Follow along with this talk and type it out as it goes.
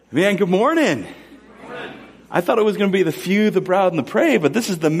Man, good morning. I thought it was going to be the few, the proud, and the brave, but this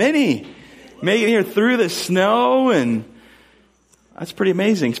is the many. Making it here through the snow, and that's pretty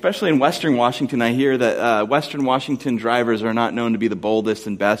amazing, especially in Western Washington. I hear that Western Washington drivers are not known to be the boldest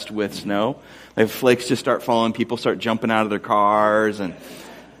and best with snow. Like flakes just start falling, people start jumping out of their cars, and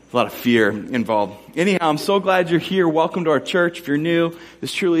a lot of fear involved. Anyhow, I'm so glad you're here. Welcome to our church. If you're new,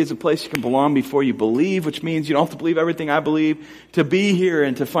 this truly is a place you can belong before you believe, which means you don't have to believe everything I believe to be here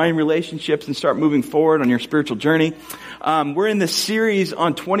and to find relationships and start moving forward on your spiritual journey. We're in this series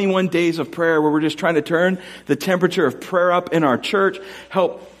on 21 days of prayer where we're just trying to turn the temperature of prayer up in our church,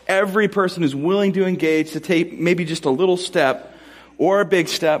 help every person who's willing to engage to take maybe just a little step or a big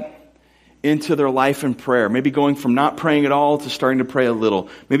step into their life in prayer. Maybe going from not praying at all to starting to pray a little.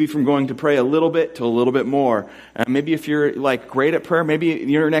 Maybe from going to pray a little bit to a little bit more. Maybe if you're great at prayer, maybe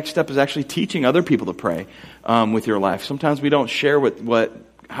your next step is actually teaching other people to pray with your life. Sometimes we don't share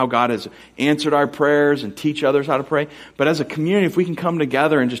how God has answered our prayers and teach others how to pray. But as a community, if we can come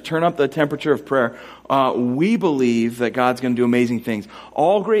together and just turn up the temperature of prayer, we believe that God's going to do amazing things.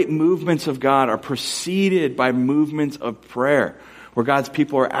 All great movements of God are preceded by movements of prayer, where God's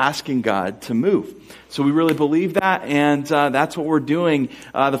people are asking God to move. So we really believe that, and that's what we're doing.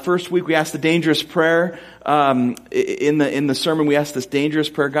 The first week we asked the dangerous prayer. In the sermon we asked this dangerous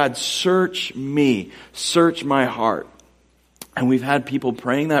prayer, God, search me, search my heart. And we've had people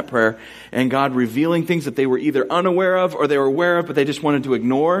praying that prayer, and God revealing things that they were either unaware of or they were aware of, but they just wanted to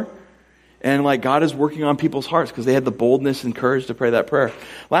ignore. And God is working on people's hearts because they had the boldness and courage to pray that prayer.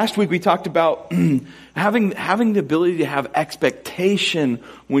 Last week we talked about having the ability to have expectation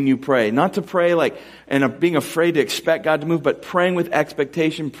when you pray. Not to pray and being afraid to expect God to move, but praying with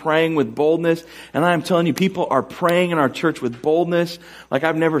expectation, praying with boldness. And I'm telling you, people are praying in our church with boldness like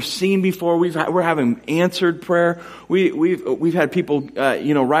I've never seen before. We're having answered prayer. We've had people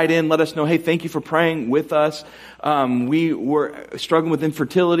write in, let us know, hey, thank you for praying with us. We were struggling with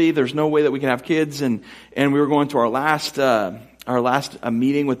infertility. There's no way that we can have kids, and we were going to our last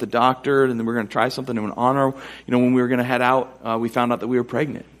meeting with the doctor, and then we were going to try something in honor. When we were going to head out, we found out that we were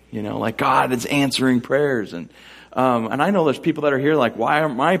pregnant. God is answering prayers, and I know there's people that are here why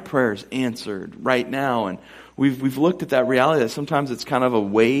aren't my prayers answered right now? And we've looked at that reality that sometimes it's kind of a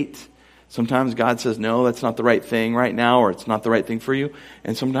wait. Sometimes God says, no, that's not the right thing right now, or it's not the right thing for you.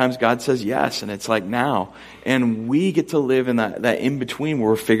 And sometimes God says yes, and it's now. And we get to live in that in-between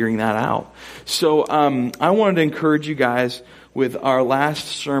where we're figuring that out. So I wanted to encourage you guys with our last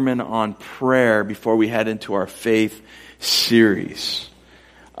sermon on prayer before we head into our faith series.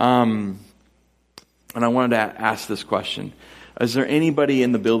 And I wanted to ask this question. Is there anybody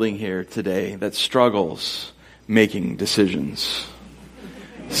in the building here today that struggles making decisions?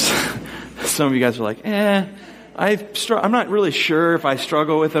 Some of you guys are like, I'm not really sure if I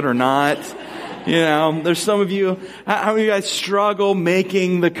struggle with it or not. There's some of you, how many of you guys struggle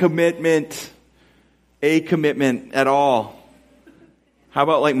making the commitment, a commitment at all? How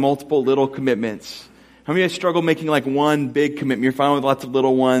about multiple little commitments? How many of you guys struggle making one big commitment? You're fine with lots of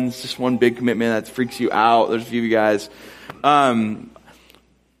little ones, just one big commitment that freaks you out. There's a few of you guys.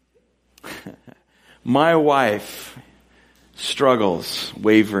 My wife struggles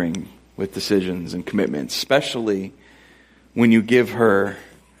wavering with decisions and commitments, especially when you give her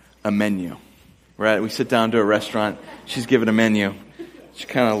a menu. Right? We sit down to a restaurant. She's given a menu. She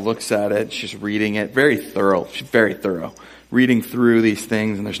kind of looks at it. She's reading it. Very thorough. She's very thorough. Reading through these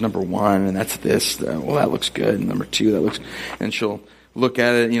things, and there's number 1, and that's this. Well, that looks good. And number 2, that looks... And she'll look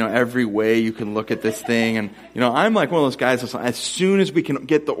at it, every way you can look at this thing. And, I'm one of those guys that's as soon as we can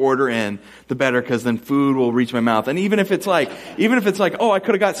get the order in, the better, because then food will reach my mouth. And even if it's oh, I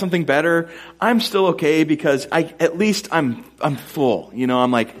could have got something better, I'm still okay because at least I'm full.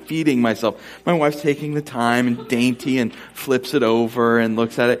 I'm feeding myself. My wife's taking the time and dainty and flips it over and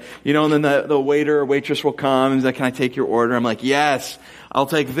looks at it. And then the waiter or waitress will come and say, can I take your order? I'm like, yes, I'll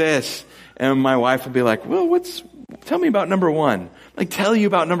take this. And my wife will be like, well, tell me about number 1. Tell you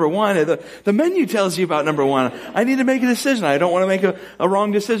about number 1. The menu tells you about number 1. I need to make a decision. I don't want to make a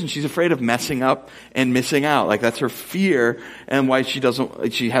wrong decision. She's afraid of messing up and missing out. That's her fear, and why she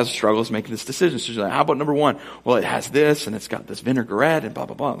has struggles making this decision. So she's like, how about number 1? Well, it has this, and it's got this vinaigrette, and blah,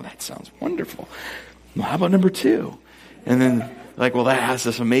 blah, blah. That sounds wonderful. Well, how about number 2? And then, well, that has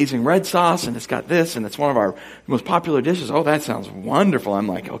this amazing red sauce, and it's got this, and it's one of our most popular dishes. Oh, that sounds wonderful. I'm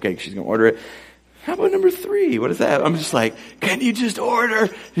like, okay, she's going to order it. How about number 3? What is that? I'm just like, can you just order?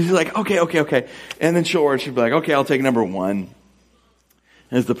 She's like, okay. And then she'll order. She'll be like, okay, I'll take number 1. And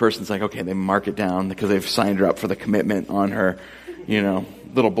as the person's like, okay, they mark it down because they've signed her up for the commitment on her,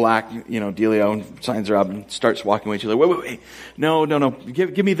 little black, dealio, and signs her up and starts walking away. She's like, wait. No.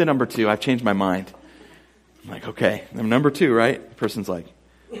 Give me the number 2. I've changed my mind. I'm like, okay, I'm number 2, right? The person's like,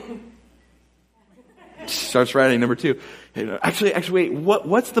 starts writing number 2. Actually, wait,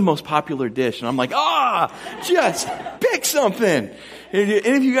 what's the most popular dish? And I'm like, just pick something.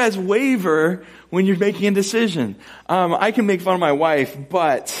 Any of you guys waver when you're making a decision? I can make fun of my wife,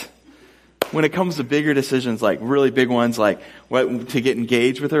 but when it comes to bigger decisions, like really big ones, like to get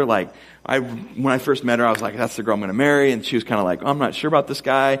engaged with her, like when I first met her, I was like, that's the girl I'm going to marry. And she was kind of like, I'm not sure about this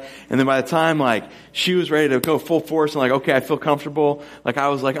guy. And then by the time like she was ready to go full force and like, okay, I feel comfortable. Like I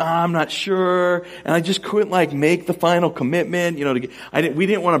was like, I'm not sure. And I just couldn't like make the final commitment, we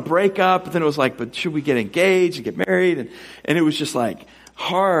didn't want to break up. But then it was like, but should we get engaged and get married? And it was just like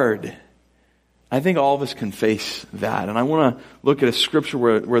hard. I think all of us can face that. And I want to look at a scripture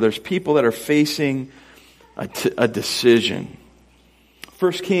where there's people that are facing a decision.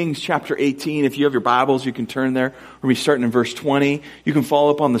 1 Kings chapter 18, if you have your Bibles, you can turn there. We're going to be starting in verse 20. You can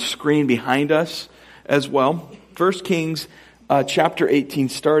follow up on the screen behind us as well. 1 Kings chapter 18,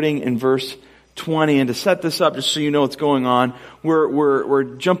 starting in verse 20. And to set this up, just so you know what's going on, we're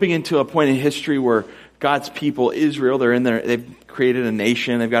jumping into a point in history where God's people, Israel, they've created a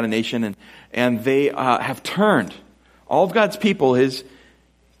nation, they've got a nation, and they have turned. All of God's people, his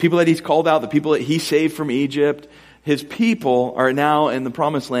people that he's called out, the people that he saved from Egypt, his people are now in the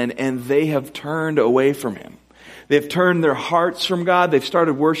promised land, and they have turned away from him. They've turned their hearts from God. They've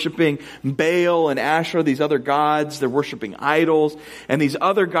started worshiping Baal and Asherah, these other gods. They're worshiping idols. And these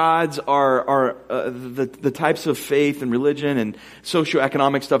other gods are the types of faith and religion and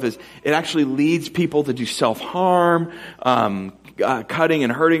socioeconomic stuff is it actually leads people to do self-harm, cutting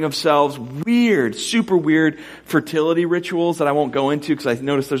and hurting themselves, super weird fertility rituals that I won't go into because I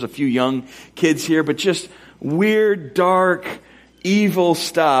noticed there's a few young kids here, but just weird, dark, evil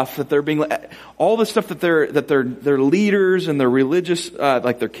stuff that they're being, all the stuff that their leaders and their religious,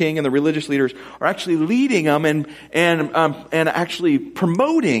 like their king and the religious leaders are actually leading them and actually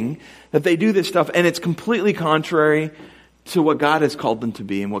promoting that they do this stuff, and it's completely contrary to what God has called them to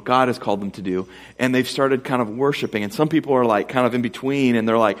be and what God has called them to do. And they've started kind of worshiping. And some people are like kind of in between and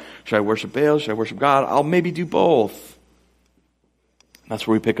they're like, should I worship Baal? Should I worship God? I'll maybe do both. That's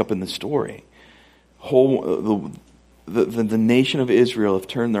where we pick up in the story. The nation of Israel have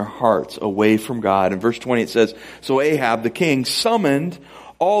turned their hearts away from God. In verse 20 it says, so Ahab the king summoned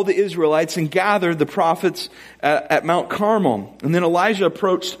all the Israelites and gathered the prophets at Mount Carmel. And then Elijah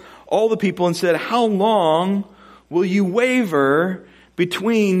approached all the people and said, how long will you waver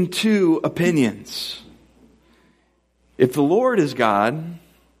between 2 opinions? If the Lord is God,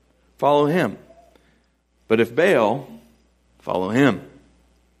 follow him. But if Baal, follow him.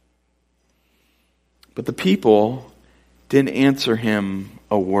 But the people didn't answer him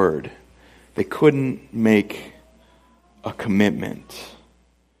a word. They couldn't make a commitment.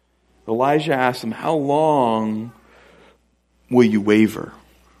 Elijah asked them, how long will you waver?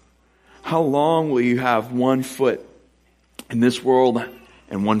 How long will you have one foot in this world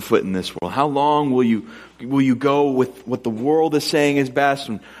and one foot in this world? How long will you go with what the world is saying is best?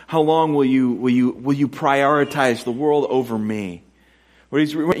 And how long will you prioritize the world over me?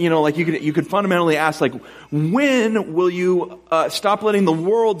 Like you could fundamentally ask, like, when will you stop letting the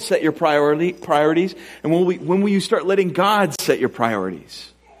world set your priorities, and when will you start letting God set your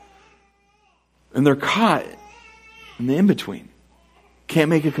priorities? And they're caught in the in-between. Can't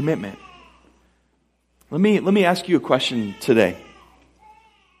make a commitment. Let me ask you a question today.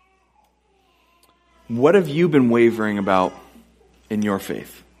 What have you been wavering about in your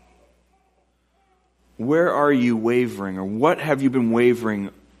faith? Where are you wavering, or what have you been wavering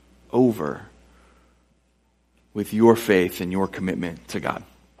over with your faith and your commitment to God?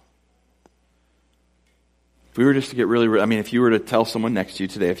 If we were just to get if you were to tell someone next to you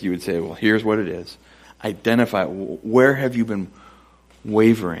today, if you would say, well, here's what it is. Identify, where have you been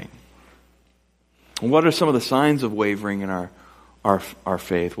wavering? What are some of the signs of wavering in our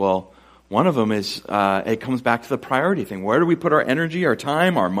faith? Well, one of them is, it comes back to the priority thing. Where do we put our energy, our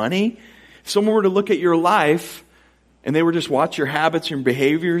time, our money? If someone were to look at your life and they were just watch your habits, your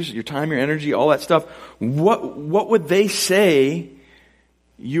behaviors, your time, your energy, all that stuff, what would they say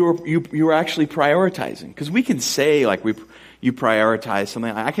you're actually prioritizing? Because we can say like you prioritize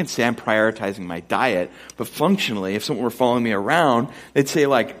something. I can say I'm prioritizing my diet, but functionally, if someone were following me around, they'd say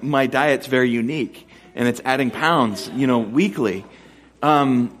like my diet's very unique and it's adding pounds, weekly.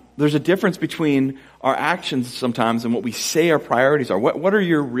 There's a difference between our actions sometimes and what we say our priorities are. What are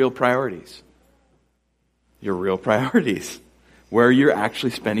your real priorities? Your real priorities. Where you're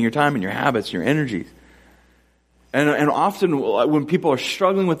actually spending your time and your habits, your energies. And often when people are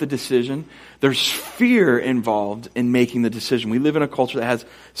struggling with the decision, there's fear involved in making the decision. We live in a culture that has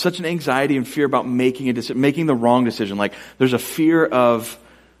such an anxiety and fear about making a decision, making the wrong decision. Like there's a fear of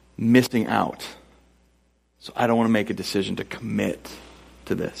missing out. So I don't want to make a decision to commit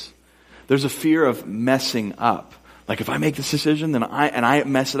to this. There's a fear of messing up. Like if I make this decision, then I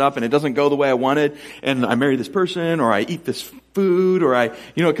mess it up and it doesn't go the way I wanted, and I marry this person, or I eat this food, or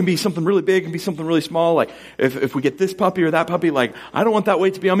it can be something really big, it can be something really small. Like if we get this puppy or that puppy, like I don't want that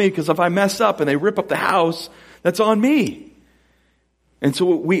weight to be on me, because if I mess up and they rip up the house, that's on me. And so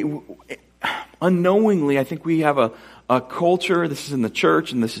we unknowingly, I think we have a culture, this is in the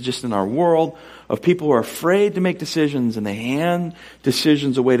church and this is just in our world, of people who are afraid to make decisions, and they hand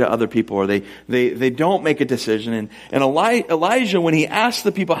decisions away to other people, or they don't make a decision. And Elijah, when he asked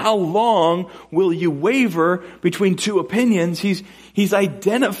the people, how long will you waver between two opinions, he's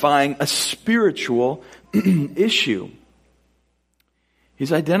identifying a spiritual issue.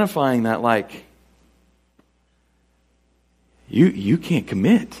 He's identifying that like, you can't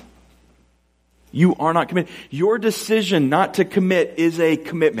commit. You are not committed. Your decision not to commit is a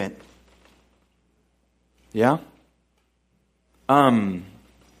commitment. Yeah? And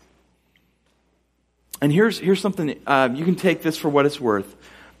here's something, you can take this for what it's worth,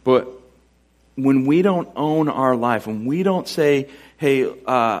 but when we don't own our life, when we don't say, hey,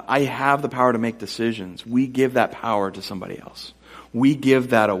 I have the power to make decisions, we give that power to somebody else. We give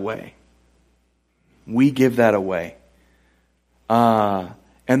that away. We give that away. And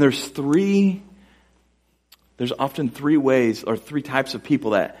there's often three ways or three types of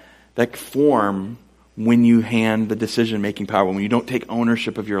people that form when you hand the decision-making power, when you don't take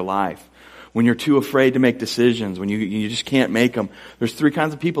ownership of your life, when you're too afraid to make decisions, when you just can't make them. There's three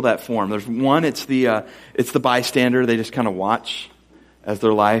kinds of people that form. There's one, it's the bystander. They just kind of watch as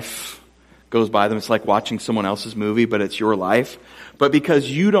their life goes by them. It's like watching someone else's movie, but it's your life. But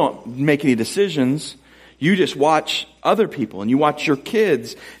because you don't make any decisions, you just watch other people, and you watch your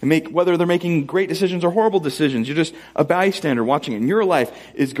kids and make, whether they're making great decisions or horrible decisions. You're just a bystander watching it. And your life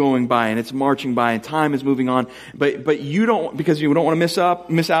is going by and it's marching by and time is moving on. But you don't, because you don't want to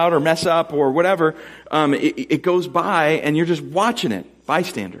miss out or mess up or whatever, it goes by and you're just watching it,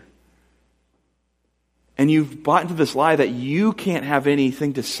 bystander. And you've bought into this lie that you can't have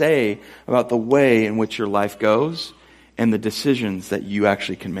anything to say about the way in which your life goes and the decisions that you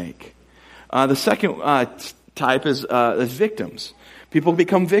actually can make. The second type is victims. People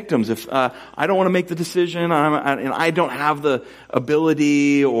become victims. If I don't want to make the decision, and I don't have the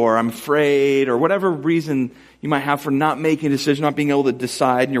ability, or I'm afraid, or whatever reason you might have for not making a decision, not being able to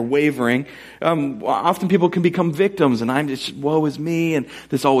decide, and you're wavering, often people can become victims, and I'm just, woe is me, and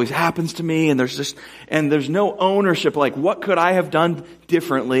this always happens to me, and there's no ownership. Like, what could I have done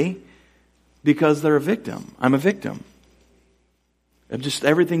differently? Because they're a victim. I'm a victim.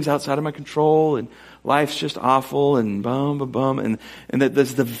 Everything's outside of my control, and life's just awful, and and that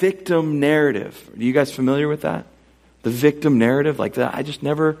there's the victim narrative. Are you guys familiar with that? The victim narrative, like that. I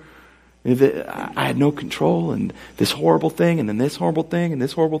had no control, and this horrible thing, and then this horrible thing, and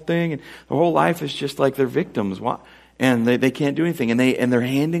this horrible thing, and the whole life is just like they're victims. And they can't do anything, and they're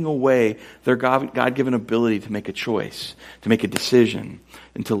handing away their God-given ability to make a choice, to make a decision,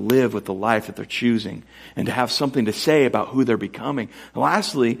 and to live with the life that they're choosing, and to have something to say about who they're becoming. And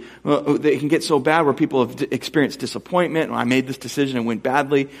lastly, they can get so bad where people have experienced disappointment. I made this decision and it went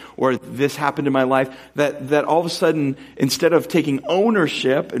badly, or this happened in my life, that all of a sudden, instead of taking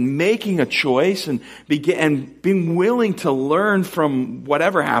ownership and making a choice and being willing to learn from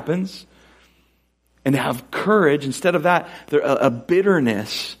whatever happens, and have courage, instead of that, a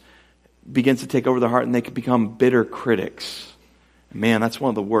bitterness begins to take over their heart, and they can become bitter critics. Man, that's one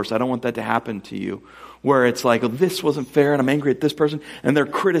of the worst. I don't want that to happen to you, where it's like, oh, this wasn't fair, and I'm angry at this person, and they're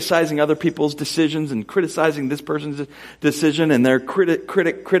criticizing other people's decisions and criticizing this person's decision, and they're critic,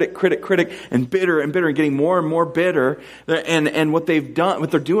 and bitter, and getting more and more bitter. And what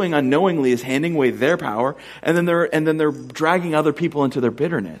they're doing unknowingly is handing away their power, and then they're dragging other people into their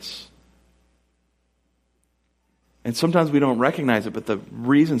bitterness. And sometimes we don't recognize it, but the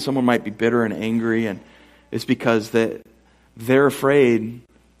reason someone might be bitter and angry is because they're afraid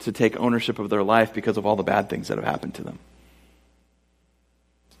to take ownership of their life because of all the bad things that have happened to them.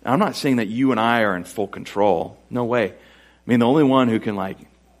 Now, I'm not saying that you and I are in full control. No way. I mean, the only one who can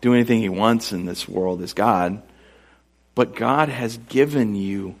do anything he wants in this world is God. But God has given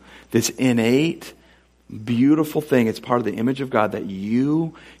you this innate, beautiful thing. It's part of the image of God that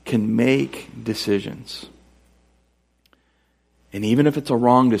you can make decisions. And even if it's a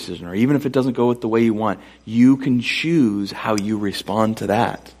wrong decision, or even if it doesn't go with the way you want, you can choose how you respond to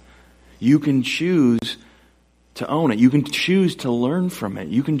that. You can choose to own it. You can choose to learn from it.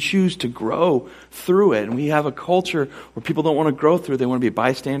 You can choose to grow through it. And we have a culture where people don't want to grow through it. They want to be a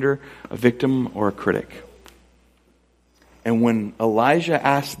bystander, a victim, or a critic. And when Elijah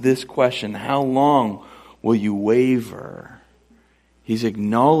asked this question, how long will you waver? He's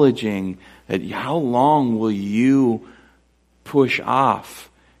acknowledging that how long will you push off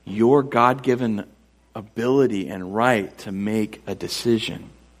your God-given ability and right to make a decision?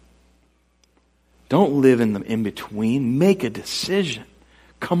 Don't live in the in-between. Make a decision.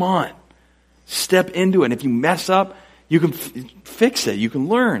 Come on. Step into it. And if you mess up, you can fix it. You can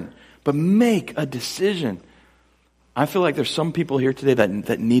learn. But make a decision. I feel like there's some people here today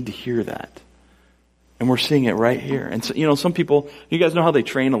that need to hear that. And we're seeing it right here. And so, some people, you guys know how they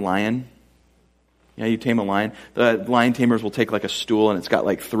train a lion? Yeah, you tame a lion. The lion tamers will take like a stool, and it's got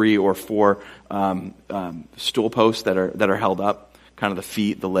like 3 or 4 stool posts that are held up, kind of the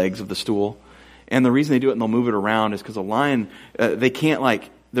feet, the legs of the stool. And the reason they do it and they'll move it around is because a lion, they can't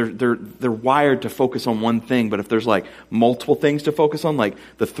they're wired to focus on one thing, but if there's like multiple things to focus on, like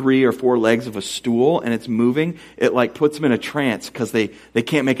the 3 or 4 legs of a stool and it's moving, it like puts them in a trance because they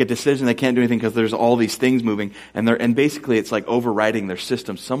can't make a decision, they can't do anything because there's all these things moving, and basically it's like overriding their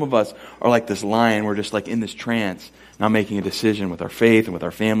system. Some of us are like this lion, we're just like in this trance, not making a decision with our faith and with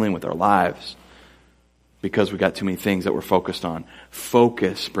our family and with our lives because we got too many things that we're focused on.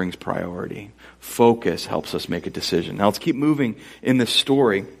 Focus brings priority. Focus helps us make a decision. Now let's keep moving in this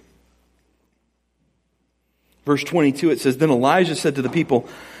story. Verse 22, it says, Then Elijah said to the people,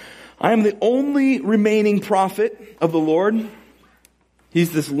 I am the only remaining prophet of the Lord.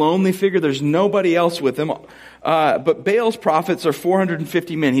 He's this lonely figure. There's nobody else with him. But Baal's prophets are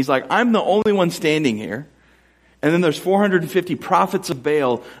 450 men. He's like, I'm the only one standing here. And then there's 450 prophets of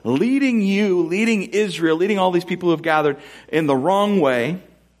Baal leading Israel, leading all these people who have gathered in the wrong way.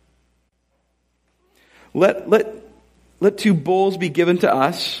 Let 2 bulls be given to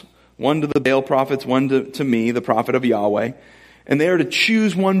us, one to the Baal prophets, one to me, the prophet of Yahweh. And they are to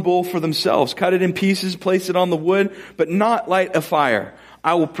choose one bull for themselves, cut it in pieces, place it on the wood, but not light a fire.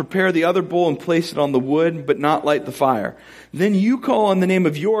 I will prepare the other bull and place it on the wood, but not light the fire. Then you call on the name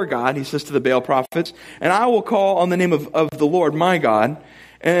of your God, he says to the Baal prophets, and I will call on the name of the Lord, my God.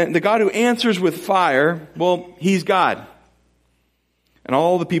 And the God who answers with fire, well, he's God. And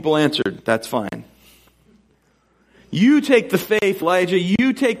all the people answered, that's fine. You take the faith, Elijah.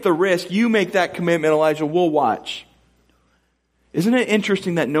 You take the risk. You make that commitment, Elijah. We'll watch. Isn't it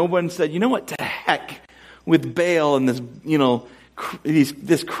interesting that no one said, you know what, to heck with Baal and this,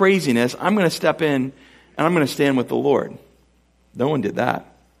 this craziness. I'm going to step in and I'm going to stand with the Lord. No one did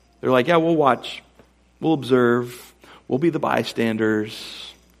that. They're like, yeah, we'll watch. We'll observe. We'll be the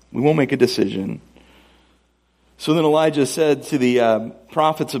bystanders. We won't make a decision. So then Elijah said to the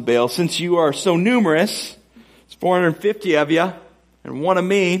prophets of Baal, since you are so numerous, it's 450 of you and one of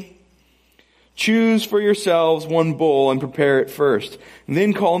me, choose for yourselves one bull and prepare it first. And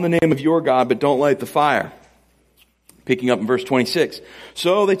then call on the name of your God, but don't light the fire. Picking up in verse 26.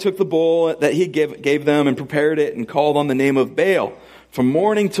 So they took the bull that he gave them and prepared it and called on the name of Baal from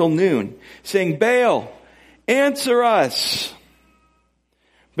morning till noon, saying, Baal, answer us.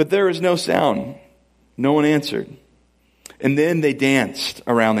 But there was no sound. No one answered. And then they danced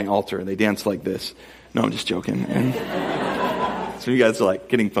around the altar. They danced like this. No, I'm just joking. And so you guys are like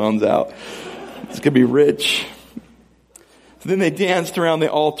getting phones out. It's going to be rich. So then they danced around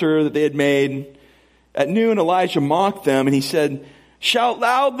the altar that they had made. At noon, Elijah mocked them and he said, shout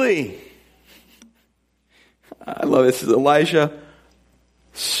loudly. I love this. Elijah,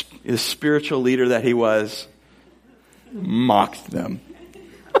 the spiritual leader that he was, mocked them.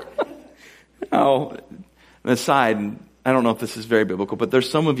 Now, an aside, I don't know if this is very biblical, but there's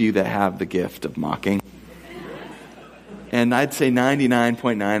some of you that have the gift of mocking. And I'd say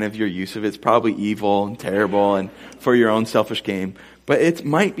 99.9 of your use of it's probably evil and terrible and for your own selfish gain. But it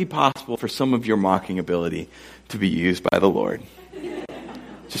might be possible for some of your mocking ability to be used by the Lord.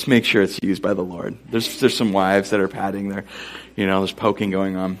 Just make sure it's used by the Lord. There's some wives that are patting their, there's poking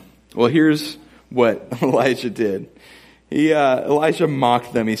going on. Well, here's what Elijah did. Elijah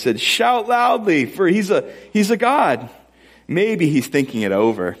mocked them. He said, shout loudly, for he's a God. Maybe he's thinking it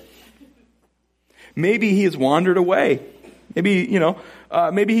over. Maybe he has wandered away. Maybe,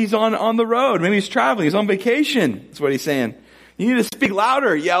 maybe he's on the road. Maybe he's traveling. He's on vacation. That's what he's saying. You need to speak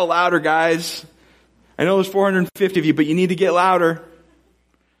louder. Yell louder, guys. I know there's 450 of you, but you need to get louder.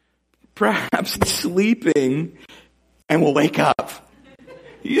 Perhaps he's sleeping and will wake up.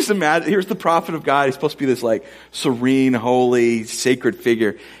 You just imagine, here's the prophet of God. He's supposed to be this like serene, holy, sacred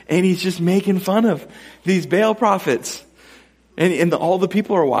figure. And he's just making fun of these Baal prophets. And all the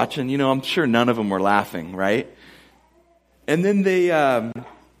people are watching. I'm sure none of them were laughing, right? And then they,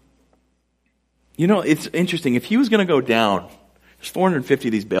 it's interesting. If he was going to go down, there's 450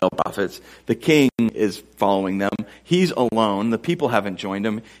 of these Baal prophets. The king is following them. He's alone. The people haven't joined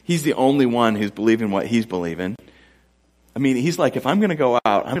him. He's the only one who's believing what he's believing. I mean, he's like, if I'm going to go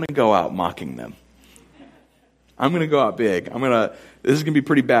out, I'm going to go out mocking them. I'm going to go out big. This is going to be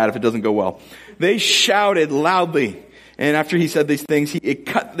pretty bad if it doesn't go well. They shouted loudly. And after he said these things, they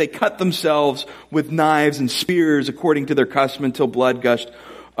cut themselves with knives and spears according to their custom until blood gushed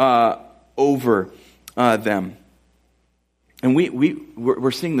over them. And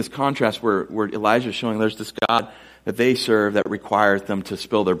we're seeing this contrast where Elijah's showing there's this God that they serve that requires them to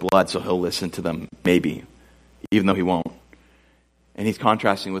spill their blood, so he'll listen to them, maybe, even though he won't. And he's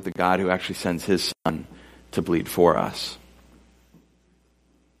contrasting with the God who actually sends his son to bleed for us.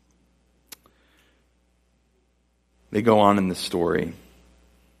 They go on in the story.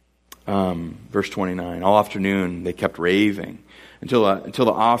 Verse 29, all afternoon they kept raving until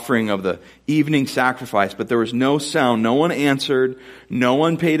the offering of the evening sacrifice, but there was no sound. No one answered. No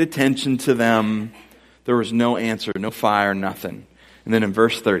one paid attention to them. There was no answer, no fire, nothing. And then in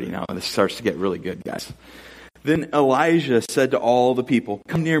verse 30, now this starts to get really good, guys. Then Elijah said to all the people,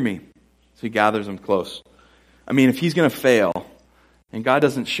 come near me. So he gathers them close. I mean, if he's going to fail, and God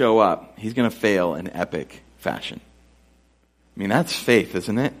doesn't show up, he's going to fail in epic fashion. I mean, that's faith,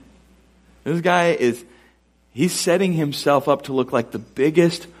 isn't it? This guy he's setting himself up to look like the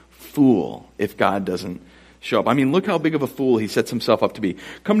biggest fool if God doesn't show up. I mean, look how big of a fool he sets himself up to be.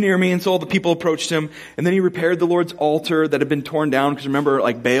 Come near me. And so all the people approached him. And then he repaired the Lord's altar that had been torn down. Because remember,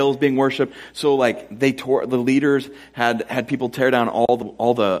 like Baal's being worshipped. So like the leaders had people tear down all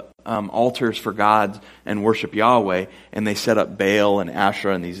the altars for gods and worship Yahweh. And they set up Baal and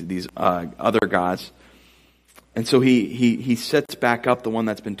Asherah and these other gods. And so he sets back up the one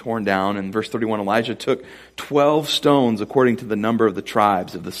that's been torn down. In verse 31, Elijah took 12 stones according to the number of the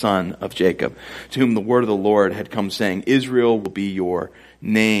tribes of the son of Jacob, to whom the word of the Lord had come, saying, Israel will be your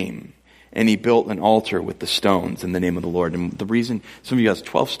name. And he built an altar with the stones in the name of the Lord. And the reason some of you guys,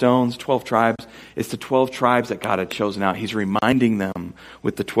 12 stones, 12 tribes, it's the 12 tribes that God had chosen out. He's reminding them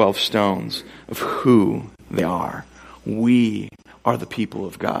with the 12 stones of who they are. We are the people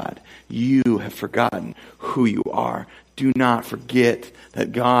of God. You have forgotten who you are. Do not forget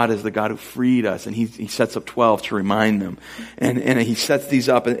that God is the God who freed us. And he sets up 12 to remind them. And he sets these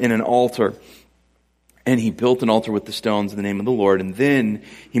up in an altar. And he built an altar with the stones in the name of the Lord. And then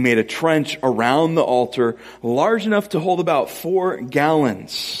he made a trench around the altar large enough to hold about 4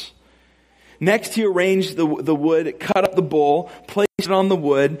 gallons. Next, he arranged the wood, cut up the bowl, placed it on the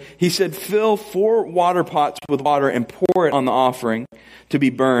wood. He said, fill 4 water pots with water and pour it on the offering to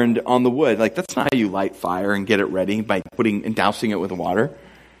be burned on the wood. Like, that's not how you light fire and get it ready, by putting and dousing it with water.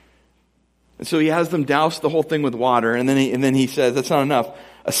 And so he has them douse the whole thing with water, and then he says, that's not enough.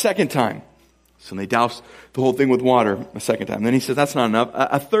 A second time. So they douse the whole thing with water a second time. Then he says, that's not enough.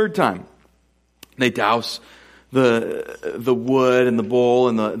 A third time. They douse the wood and the bowl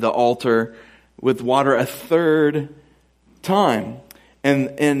and the altar with water a third time.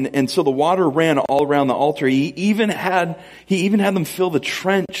 And so the water ran all around the altar. He even had them fill the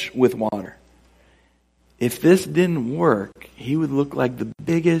trench with water. If this didn't work, he would look like the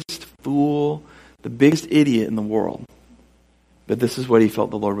biggest fool, the biggest idiot in the world. But this is what he felt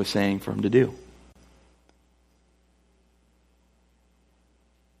the Lord was saying for him to do.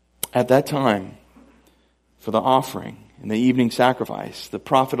 At that time, for the offering and the evening sacrifice, the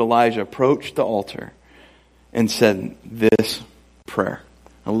prophet Elijah approached the altar and said this prayer.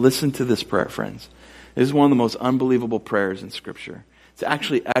 Now listen to this prayer, friends. This is one of the most unbelievable prayers in Scripture. It's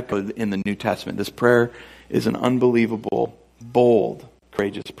actually echoed in the New Testament. This prayer is an unbelievable, bold,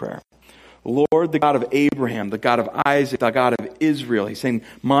 courageous prayer. Lord, the God of Abraham, the God of Isaac, the God of Israel. He's saying,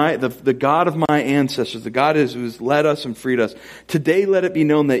 the God of my ancestors, the God who's led us and freed us. Today let it be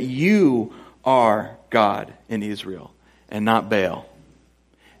known that you are God in Israel and not Baal.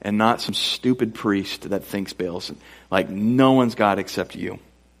 And not some stupid priest that thinks Baal's like no one's God except you.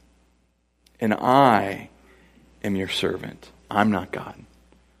 And I am your servant. I'm not God.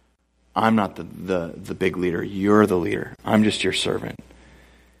 I'm not the big leader. You're the leader. I'm just your servant.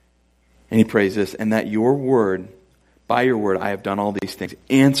 And he prays this, and that your word, by your word, I have done all these things.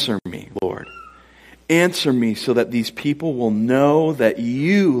 Answer me, Lord. Answer me so that these people will know that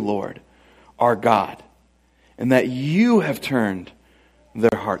you, Lord, are God. And that you have turned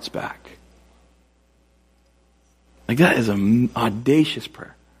their hearts back. Like, that is an audacious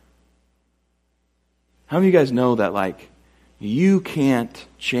prayer. How many of you guys know that, like, you can't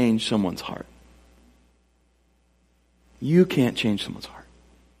change someone's heart? You can't change someone's heart.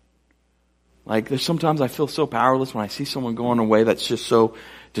 Like, there's sometimes I feel so powerless when I see someone going a way that's just so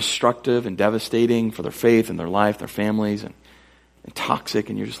destructive and devastating for their faith and their life, their families, and toxic,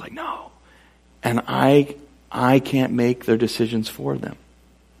 and you're just like, no. And I can't make their decisions for them.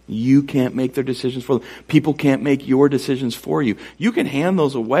 You can't make their decisions for them. People can't make your decisions for you. You can hand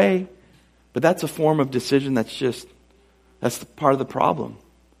those away, but that's a form of decision that's part of the problem.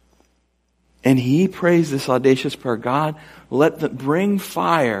 And he prays this audacious prayer, God, bring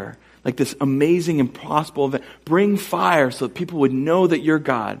fire, like this amazing, impossible event. Bring fire so that people would know that you're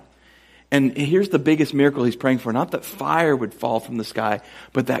God. And here's the biggest miracle he's praying for. Not that fire would fall from the sky,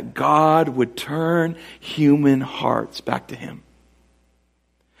 but that God would turn human hearts back to him.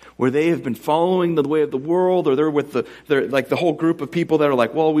 Where they have been following the way of the world, or they're like the whole group of people that are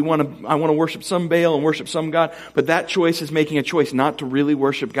like, well, I want to worship some Baal and worship some God, but that choice is making a choice not to really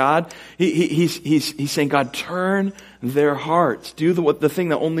worship God. He's saying, God, turn their hearts. Do the thing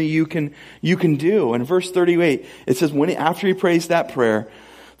that only you can do. And in verse 38, it says, after he prays that prayer,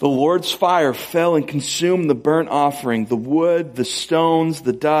 the Lord's fire fell and consumed the burnt offering, the wood, the stones,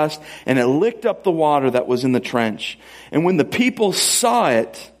 the dust, and it licked up the water that was in the trench. And when the people saw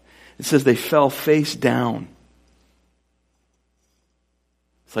it, it says they fell face down.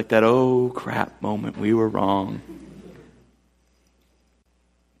 It's like that, oh crap moment, we were wrong.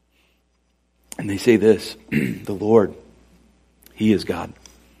 And they say this, the Lord, he is God.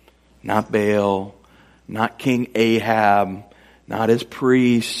 Not Baal, not King Ahab, not his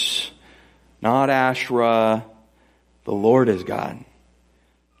priests, not Asherah. The Lord is God.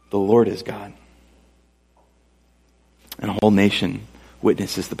 The Lord is God. And a whole nation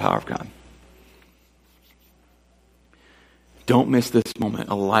witnesses the power of God. Don't miss this moment.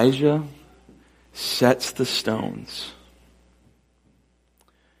 Elijah sets the stones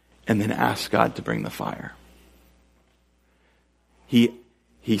and then asks God to bring the fire.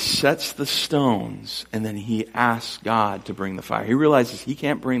 He sets the stones and then he asks God to bring the fire. He realizes he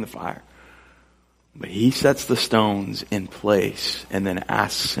can't bring the fire. But he sets the stones in place and then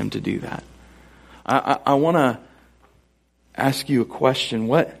asks him to do that. I want to ask you a question.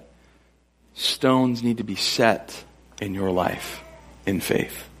 What stones need to be set in your life in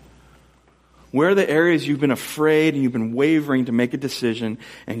faith? Where are the areas you've been afraid and you've been wavering to make a decision,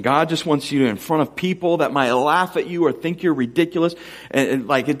 and God just wants you to, in front of people that might laugh at you or think you're ridiculous and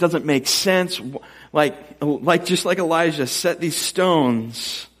like it doesn't make sense, like just like Elijah, set these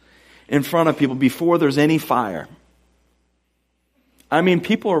stones in front of people before there's any fire. I mean,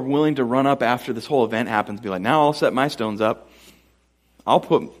 people are willing to run up after this whole event happens, be like, now I'll set my stones up.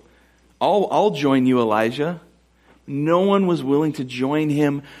 I'll join you, Elijah. No one was willing to join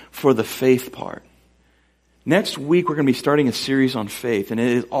him for the faith part. Next week, we're going to be starting a series on faith, and it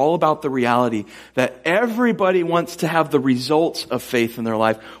is all about the reality that everybody wants to have the results of faith in their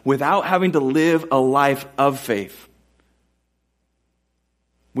life without having to live a life of faith.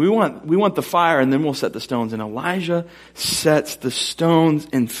 We want the fire, and then we'll set the stones. And Elijah sets the stones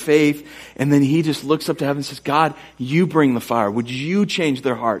in faith, and then he just looks up to heaven and says, God, you bring the fire. Would you change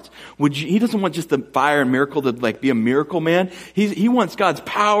their hearts? He doesn't want just the fire and miracle to be a miracle man. He wants God's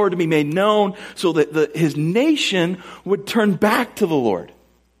power to be made known so that his nation would turn back to the Lord.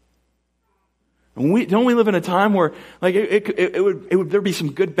 And don't we live in a time where there'd be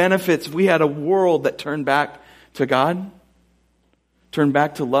some good benefits if we had a world that turned back to God? Turn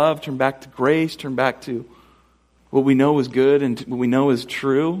back to love, turn back to grace, turn back to what we know is good and what we know is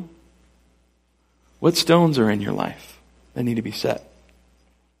true. What stones are in your life that need to be set?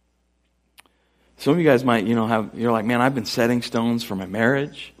 Some of you guys might, you're like, man, I've been setting stones for my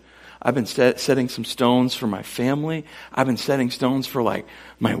marriage. I've been setting some stones for my family. I've been setting stones for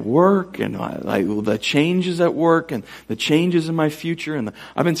my work and the changes at work and the changes in my future. And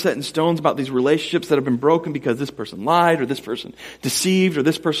I've been setting stones about these relationships that have been broken because this person lied or this person deceived or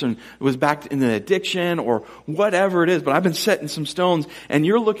this person was back in an addiction or whatever it is. But I've been setting some stones, and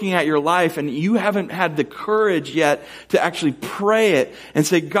you're looking at your life and you haven't had the courage yet to actually pray it and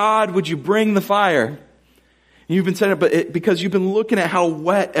say, God, would you bring the fire? You've been setting up, because you've been looking at how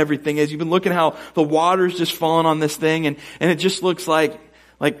wet everything is. You've been looking at how the water's just falling on this thing, and it just looks like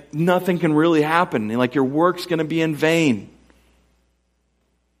nothing can really happen. And like your work's going to be in vain.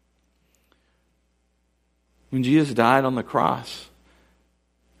 When Jesus died on the cross,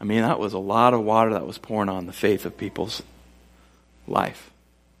 I mean, that was a lot of water that was pouring on the faith of people's life.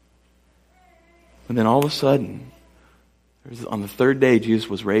 And then all of a sudden, on the third day, Jesus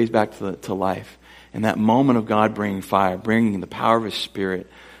was raised back to life. And that moment of God bringing fire, bringing the power of His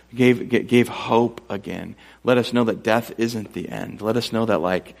Spirit, gave hope again. Let us know that death isn't the end. Let us know that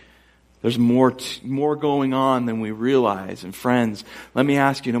There's more going on than we realize. And friends, let me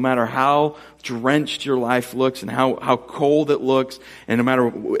ask you, no matter how drenched your life looks and how cold it looks, and no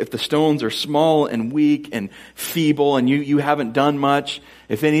matter if the stones are small and weak and feeble and you haven't done much,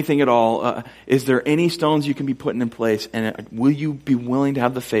 if anything at all, is there any stones you can be putting in place? And will you be willing to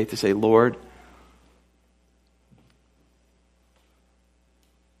have the faith to say, Lord,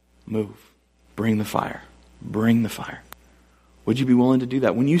 move, bring the fire, bring the fire. Would you be willing to do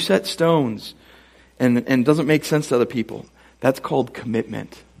that? When you set stones and it doesn't make sense to other people, that's called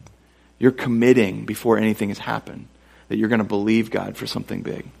commitment. You're committing before anything has happened that you're going to believe God for something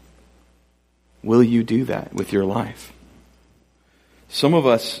big. Will you do that with your life? Some of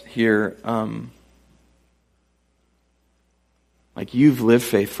us here, like you've lived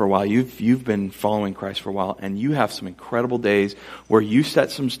faith for a while, you've been following Christ for a while, and you have some incredible days where you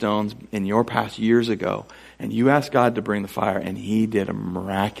set some stones in your past years ago, and you asked God to bring the fire, and He did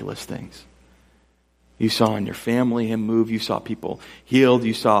miraculous things. You saw in your family Him move. You saw people healed.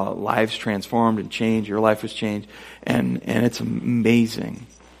 You saw lives transformed and changed. Your life was changed, and it's amazing.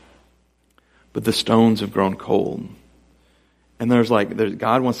 But the stones have grown cold, and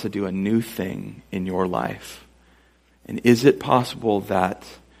God wants to do a new thing in your life. And is it possible that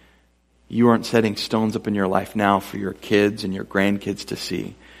you aren't setting stones up in your life now for your kids and your grandkids to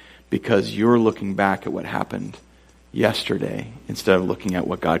see, because you're looking back at what happened yesterday instead of looking at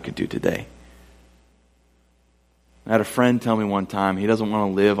what God could do today? I had a friend tell me one time he doesn't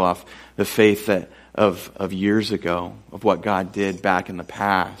want to live off the faith of years ago, of what God did back in the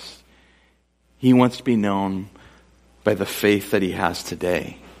past. He wants to be known by the faith that he has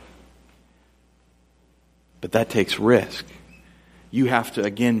today. But that takes risk. You have to,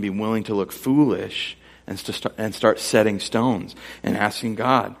 again, be willing to look foolish and start setting stones and asking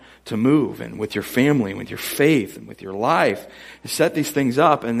God to move, and with your family, and with your faith, and with your life, set these things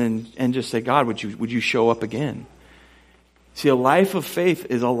up, and just say, God, would you show up again? See, a life of faith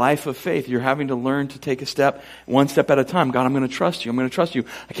is a life of faith. You're having to learn to take a step, one step at a time. God, I'm going to trust you. I'm going to trust you.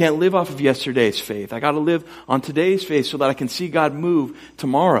 I can't live off of yesterday's faith. I got to live on today's faith so that I can see God move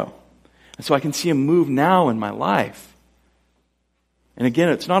tomorrow. And so I can see Him move now in my life. And again,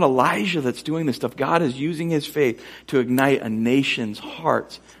 it's not Elijah that's doing this stuff. God is using his faith to ignite a nation's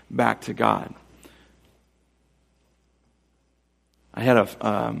hearts back to God. I had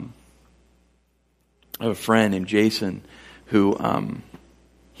a friend named Jason who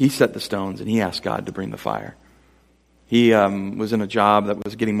he set the stones and he asked God to bring the fire. He was in a job that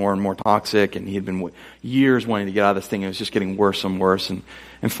was getting more and more toxic, and he had been years wanting to get out of this thing. It was just getting worse and worse. And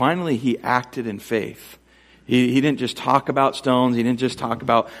finally he acted in faith. He didn't just talk about stones. He didn't just talk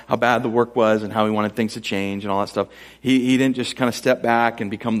about how bad the work was and how he wanted things to change and all that stuff. He didn't just kind of step back and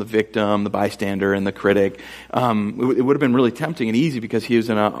become the victim, the bystander, and the critic. It would have been really tempting and easy because he was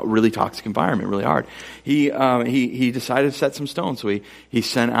in a really toxic environment, really hard. He decided to set some stones. So he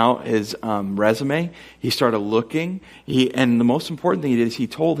sent out his resume. He started looking. And the most important thing he did is he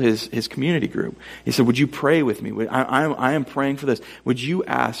told his community group. He said, "Would you pray with me? I am praying for this. Would you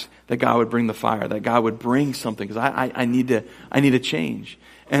ask that God would bring the fire, that God would bring something, because I need to change."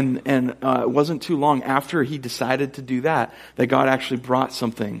 And it wasn't too long after he decided to do that God actually brought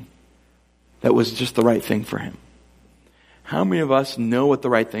something that was just the right thing for him. How many of us know what the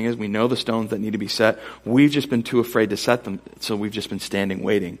right thing is? We know the stones that need to be set. We've just been too afraid to set them, so we've just been standing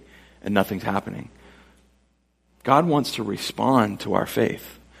waiting, and nothing's happening. God wants to respond to our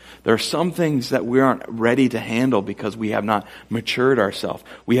faith. There are some things that we aren't ready to handle because we have not matured ourselves.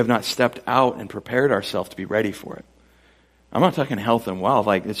 We have not stepped out and prepared ourselves to be ready for it. I'm not talking health and wealth.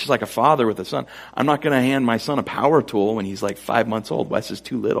 It's just like a father with a son. I'm not going to hand my son a power tool when he's like 5 months old. Wes is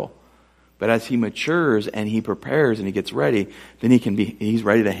too little. But as he matures and he prepares and he gets ready, then he's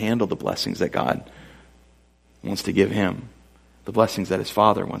ready to handle the blessings that God wants to give him. The blessings that his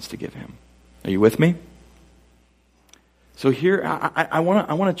father wants to give him. Are you with me? So here, I want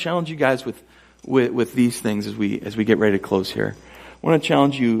to challenge you guys with these things as we get ready to close here. I want to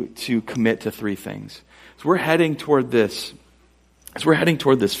challenge you to commit to 3 things. So we're heading toward this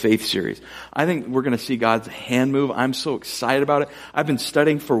faith series. I think we're going to see God's hand move. I'm so excited about it. I've been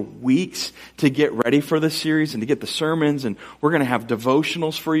studying for weeks to get ready for this series and to get the sermons, and we're going to have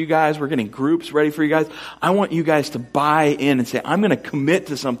devotionals for you guys. We're getting groups ready for you guys. I want you guys to buy in and say, I'm going to commit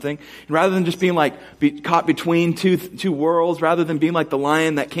to something, rather than just being caught between two worlds, rather than being like the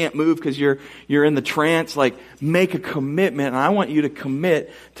lion that can't move because you're in the trance. Make a commitment, and I want you to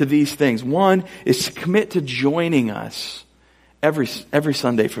commit to these things. One is to commit to joining us every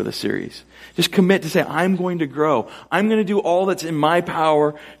Sunday for the series. Just commit to say, I'm going to grow. I'm going to do all that's in my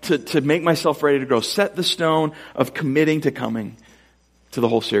power to make myself ready to grow. Set the stone of committing to coming. to the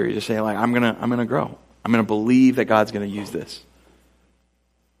whole series. Just saying, like, I'm gonna grow. I'm gonna believe that God's gonna use this.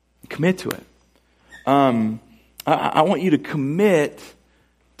 Commit to it. I want you to commit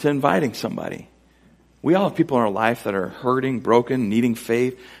to inviting somebody. We all have people in our life that are hurting, broken, needing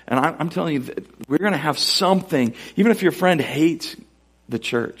faith. And I'm telling you, that we're going to have something, even if your friend hates the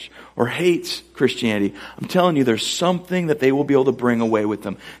church or hates Christianity, I'm telling you, there's something that they will be able to bring away with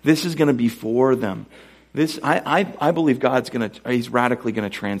them. This is going to be for them. I believe He's radically going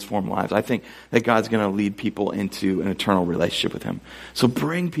to transform lives. I think that God's going to lead people into an eternal relationship with Him. So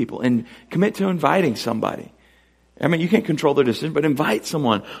bring people and commit to inviting somebody. I mean, you can't control their decision, but invite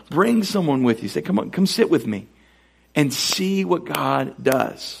someone. Bring someone with you. Say, come on, come sit with me and see what God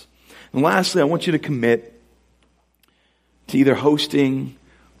does. And lastly, I want you to commit to either hosting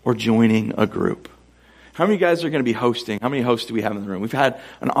or joining a group. How many of you guys are going to be hosting? How many hosts do we have in the room? We've had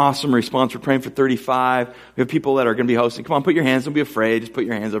an awesome response. We're praying for 35. We have people that are going to be hosting. Come on, put your hands. Don't be afraid. Just put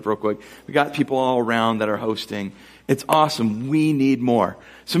your hands up real quick. We got people all around that are hosting. It's awesome. We need more.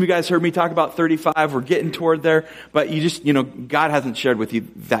 Some of you guys heard me talk about 35. We're getting toward there, but God hasn't shared with you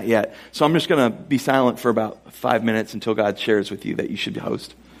that yet. So I'm just going to be silent for about 5 minutes until God shares with you that you should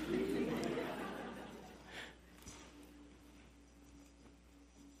host.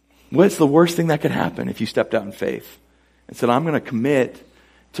 What's the worst thing that could happen if you stepped out in faith and said, I'm going to commit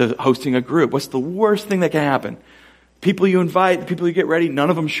to hosting a group? What's the worst thing that can happen? People you invite, people you get ready, none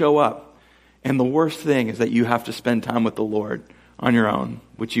of them show up. And the worst thing is that you have to spend time with the Lord on your own,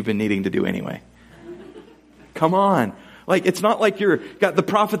 which you've been needing to do anyway. Come on. Like, it's not like you're got the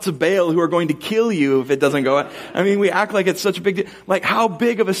prophets of Baal who are going to kill you if it doesn't go out. I mean, we act like it's such a big deal. Like, how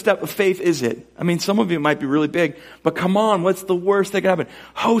big of a step of faith is it? I mean, some of you might be really big, but come on, what's the worst that can happen?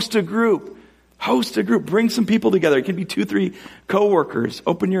 Host a group. Host a group. Bring some people together. It can be 2-3 coworkers.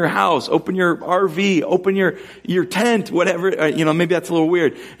 Open your house. Open your RV. Open your tent. Whatever. Maybe that's a little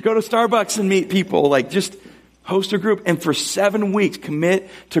weird. Go to Starbucks and meet people. Like, just host a group. And for 7 weeks, commit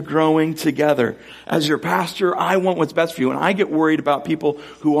to growing together. As your pastor, I want what's best for you. And I get worried about people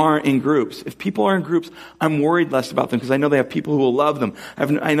who aren't in groups. If people are in groups, I'm worried less about them because I know they have people who will love them.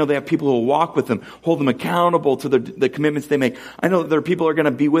 I know they have people who will walk with them, hold them accountable to the commitments they make. I know that there are people who are going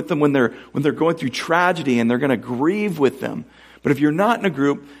to be with them when they're going through tragedy and they're going to grieve with them. But if you're not in a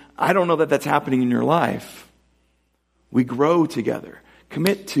group, I don't know that that's happening in your life. We grow together.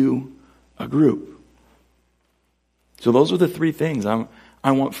 Commit to a group. So those are the 3 things I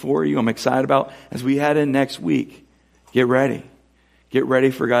want for you. I'm excited about as we head in next week. Get ready. Get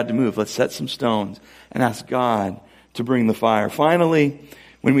ready for God to move. Let's set some stones and ask God to bring the fire. Finally,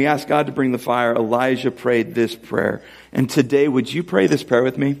 when we ask God to bring the fire, Elijah prayed this prayer. And today, would you pray this prayer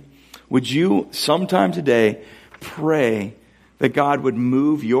with me? Would you sometime today pray that God would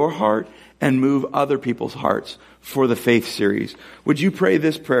move your heart and move other people's hearts for the faith series? Would you pray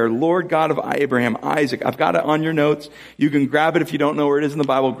this prayer? Lord God of Abraham, Isaac. I've got it on your notes. You can grab it if you don't know where it is in the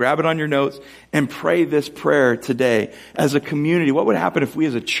Bible. Grab it on your notes and pray this prayer today. As a community, what would happen if we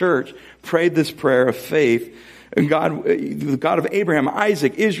as a church prayed this prayer of faith? And God, the God of Abraham,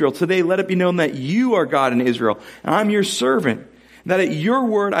 Isaac, Israel, today let it be known that you are God in Israel. And I'm your servant. That at your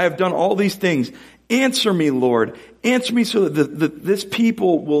word I have done all these things. Answer me, Lord. Answer me so that this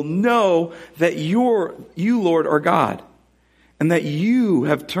people will know that you, Lord, are God. And that you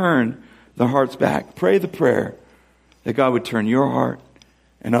have turned the hearts back. Pray the prayer that God would turn your heart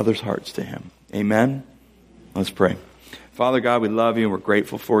and others' hearts to Him. Amen? Let's pray. Father God, we love you and we're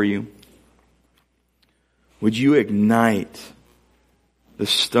grateful for you. Would you ignite the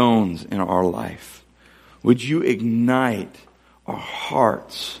stones in our life? Would you ignite our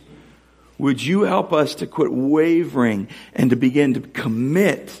hearts? Would you help us to quit wavering and to begin to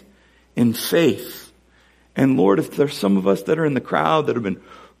commit in faith? And Lord, if there's some of us that are in the crowd that have been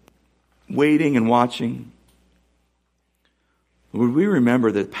waiting and watching, would we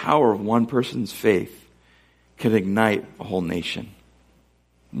remember that the power of one person's faith can ignite a whole nation?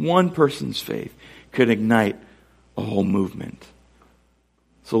 One person's faith could ignite a whole movement.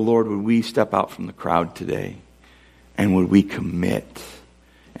 So Lord, would we step out from the crowd today and would we commit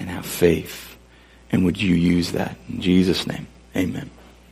and have faith? And would you use that? In Jesus' name, amen.